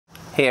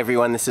Hey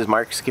everyone, this is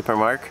Mark, Skipper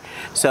Mark.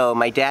 So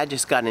my dad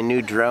just got a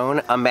new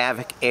drone, a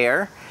Mavic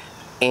Air,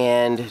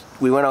 and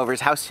we went over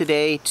his house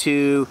today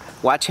to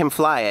watch him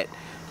fly it.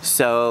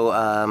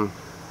 So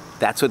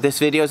that's what this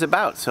video is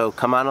about. So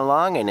come on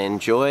along and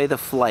enjoy the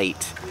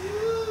flight.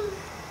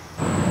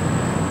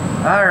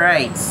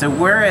 Alright, so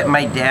we're at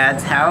my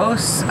dad's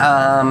house.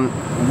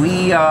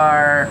 We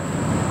are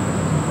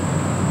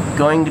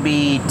going to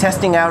be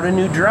testing out a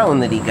new drone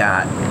that he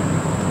got.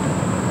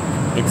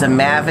 It's a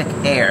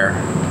Mavic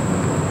Air.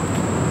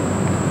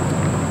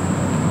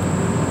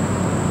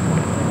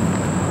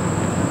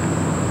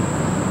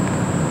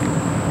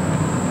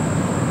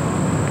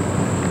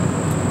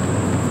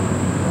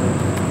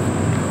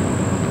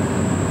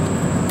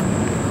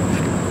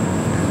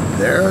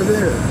 There it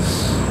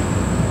is.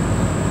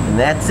 And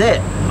that's it.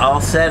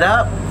 All set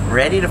up,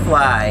 ready to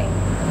fly.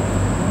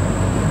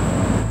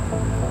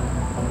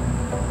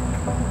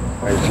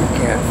 As you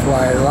can't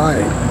fly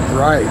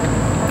right.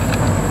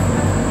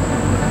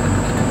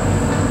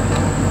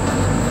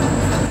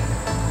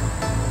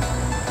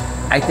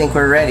 I think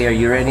we're ready. Are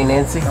you ready,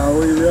 Nancy? Are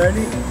we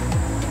ready?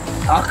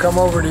 I'll come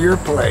over to your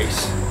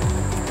place.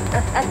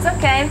 That's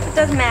okay. It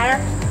doesn't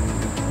matter.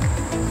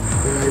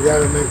 And I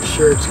gotta make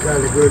sure it's got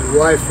a good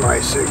Wi-Fi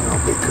signal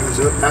because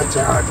that's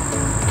how it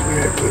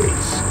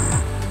communicates.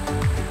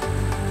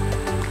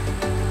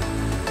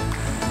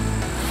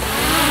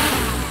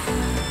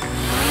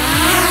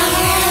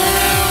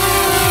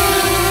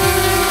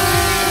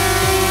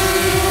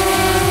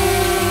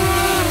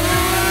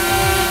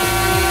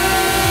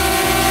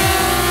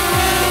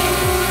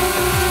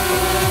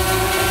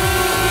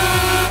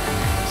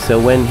 So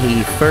when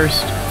he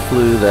first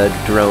flew the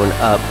drone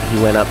up,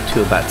 he went up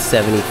to about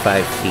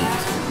 75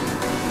 feet.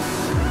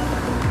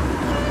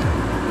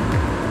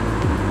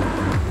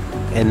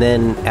 And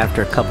then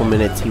after a couple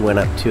minutes, he went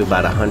up to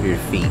about 100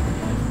 feet,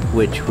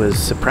 which was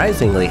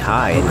surprisingly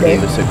high and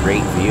gave us a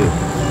great view.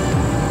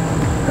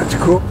 That's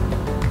cool.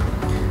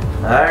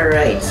 All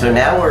right, so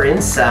now we're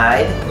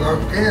inside,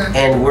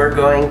 and we're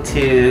going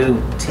to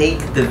take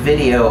the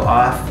video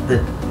off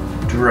the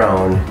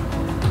drone.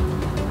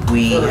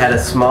 We had a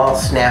small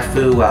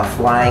snafu while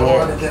flying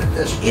it.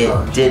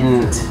 It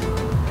didn't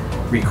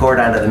record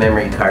onto the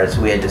memory card, so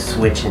we had to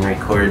switch and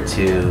record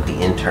to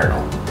the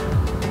internal.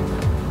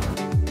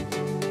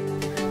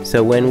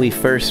 So when we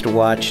first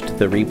watched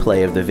the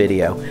replay of the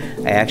video,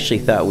 I actually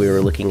thought we were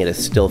looking at a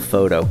still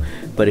photo,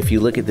 but if you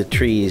look at the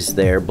trees,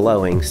 they're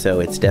blowing, so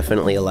it's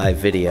definitely a live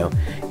video.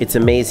 It's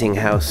amazing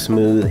how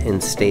smooth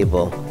and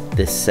stable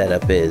this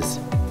setup is.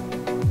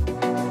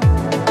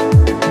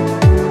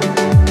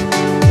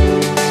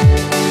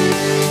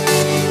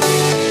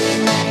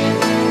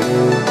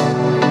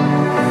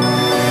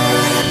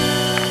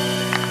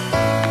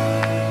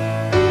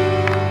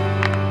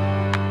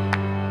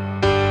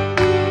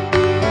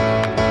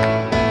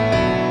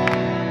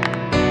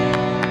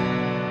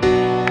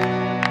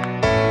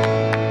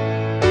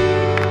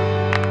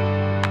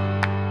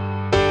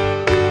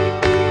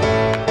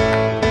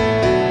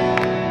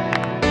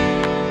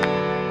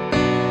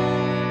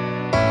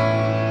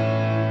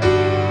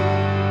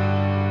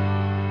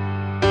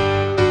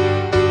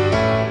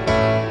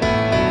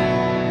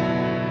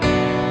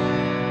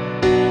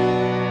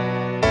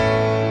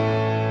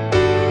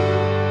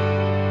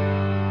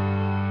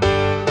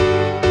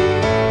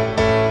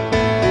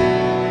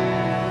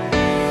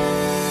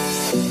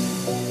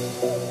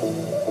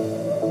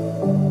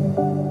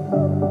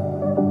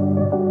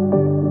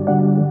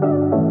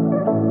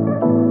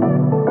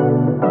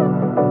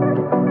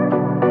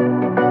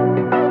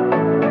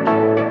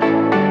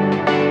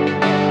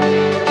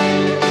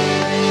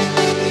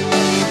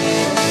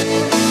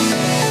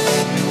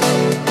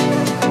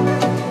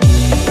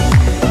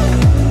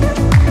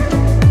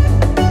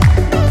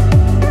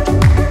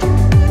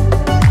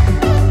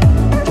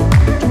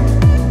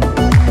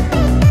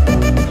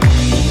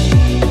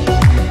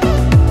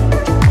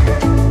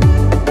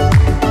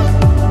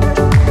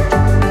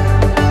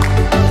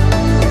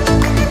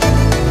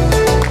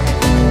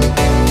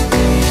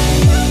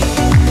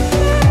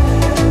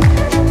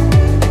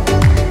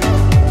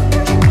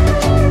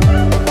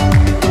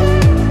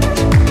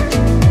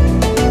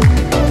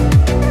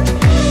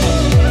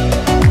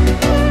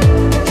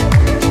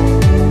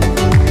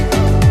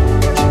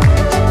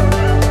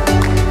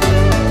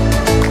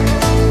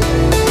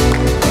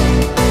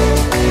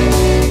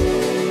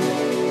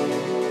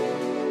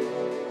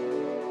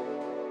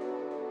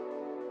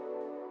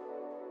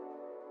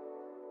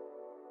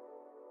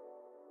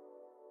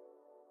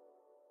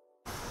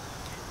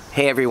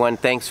 Hey everyone,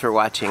 thanks for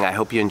watching. I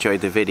hope you enjoyed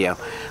the video.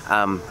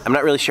 I'm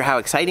not really sure how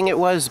exciting it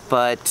was,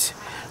 but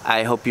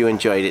I hope you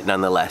enjoyed it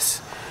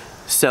nonetheless.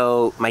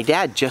 So my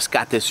dad just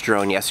got this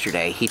drone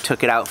yesterday. He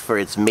took it out for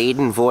its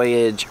maiden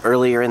voyage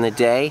earlier in the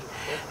day,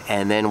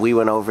 and then we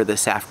went over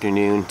this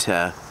afternoon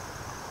to,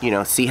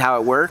 see how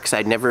it works.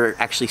 I'd never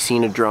actually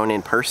seen a drone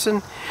in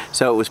person,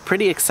 so it was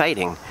pretty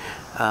exciting.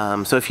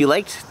 So if you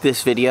liked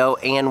this video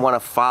and want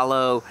to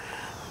follow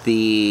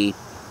the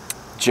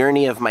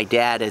journey of my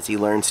dad as he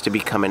learns to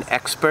become an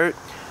expert,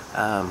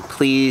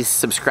 please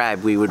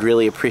subscribe. We would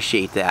really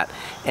appreciate that.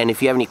 And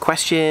if you have any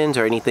questions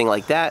or anything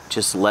like that,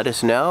 just let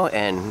us know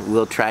and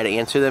we'll try to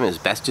answer them as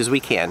best as we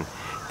can.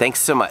 Thanks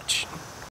so much.